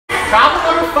Problem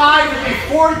number 5 is a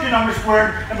 4-digit number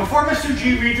squared, and before Mr.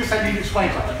 G reads this, I need to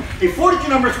explain something. A 4-digit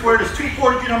number squared is 2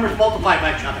 4-digit numbers multiplied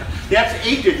by each other. That's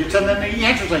 8 digits, and then the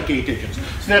answer's like 8 digits.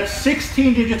 So that's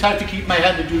 16 digits I have to keep in my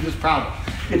head to do this problem.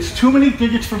 It's too many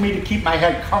digits for me to keep my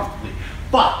head comfortably.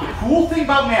 But the cool thing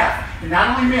about math, and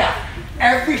not only math,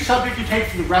 every subject you take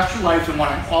for the rest of your life is what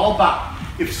I'm all about.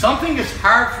 If something is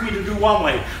hard for me to do one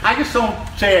way, I just don't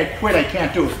say I quit, I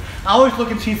can't do it. I always look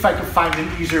and see if I can find an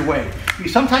easier way.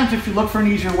 Because sometimes if you look for an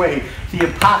easier way, the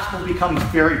impossible becomes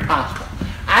very possible.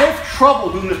 I have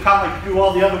trouble doing this problem like I do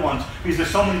all the other ones because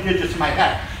there's so many digits in my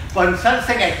head. But instead of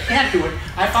saying I can't do it,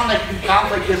 I found I can do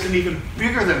problems like this and even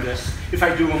bigger than this if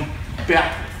I do them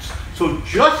backwards. So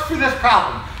just for this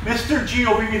problem, Mr. G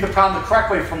will read me the problem the correct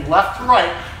way from left to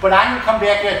right, but I'm going to come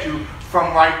back at you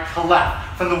from right to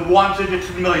left, from the 1 digit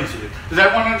to the millions digit. Does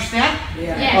everyone understand?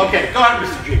 Yeah. Okay, go ahead,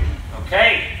 Mr. G.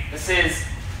 Okay, this is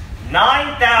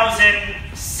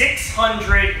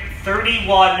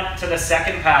 9,631 to the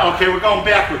second power. Okay, we're going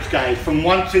backwards, guys, from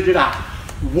 1 digit out.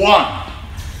 1,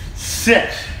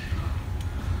 6,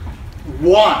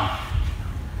 1,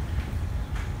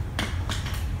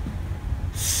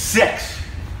 6,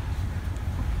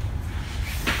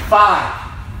 5,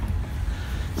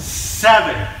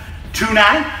 7, 2,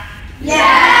 9?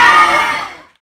 Yeah!